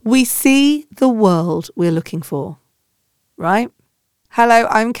We see the world we're looking for, right? Hello,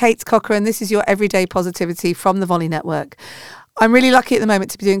 I'm Kate Cocker, and this is your Everyday Positivity from the Volley Network. I'm really lucky at the moment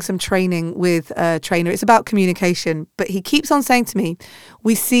to be doing some training with a trainer. It's about communication, but he keeps on saying to me,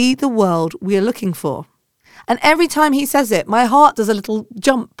 we see the world we're looking for. And every time he says it, my heart does a little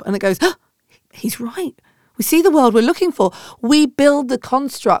jump and it goes, oh, he's right. We see the world we're looking for. We build the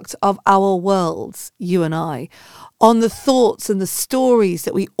construct of our worlds, you and I, on the thoughts and the stories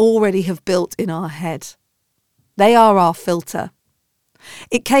that we already have built in our head. They are our filter.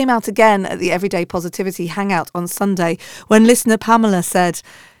 It came out again at the Everyday Positivity Hangout on Sunday when listener Pamela said,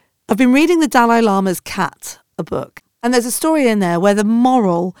 I've been reading the Dalai Lama's Cat, a book, and there's a story in there where the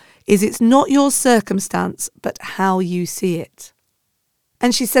moral is it's not your circumstance, but how you see it.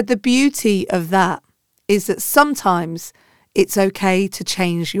 And she said the beauty of that is that sometimes it's okay to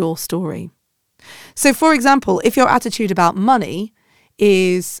change your story. So, for example, if your attitude about money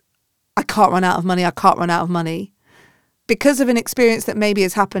is, I can't run out of money, because of an experience that maybe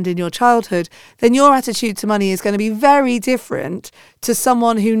has happened in your childhood, then your attitude to money is going to be very different to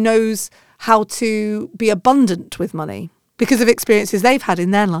someone who knows how to be abundant with money because of experiences they've had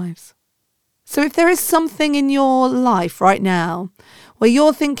in their lives. So if there is something in your life right now where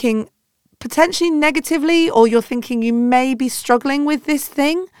you're thinking potentially negatively, or you're thinking you may be struggling with this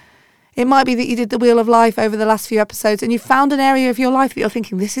thing, it might be that you did the Wheel of Life over the last few episodes and you found an area of your life that you're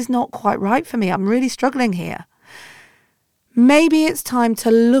thinking, this is not quite right for me. I'm really struggling here. Maybe it's time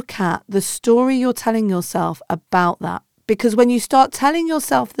to look at the story you're telling yourself about that. Because when you start telling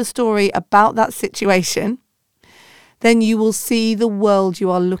yourself the story about that situation, then you will see the world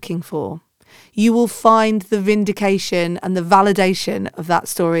you are looking for. You will find the vindication and the validation of that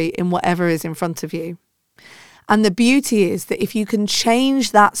story in whatever is in front of you. And the beauty is that if you can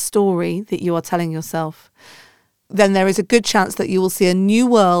change that story that you are telling yourself, then there is a good chance that you will see a new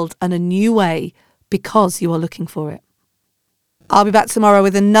world and a new way because you are looking for it. I'll be back tomorrow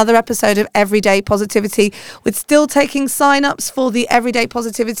with another episode of Everyday Positivity. We're still taking sign-ups for the Everyday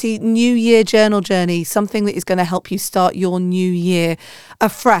Positivity New Year Journal Journey, something that is going to help you start your new year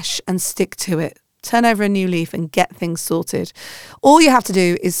afresh and stick to it. Turn over a new leaf and get things sorted. All you have to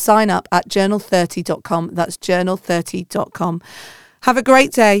do is sign up at journal30.com. That's journal30.com. Have a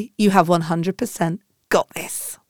great day. You have 100% got this.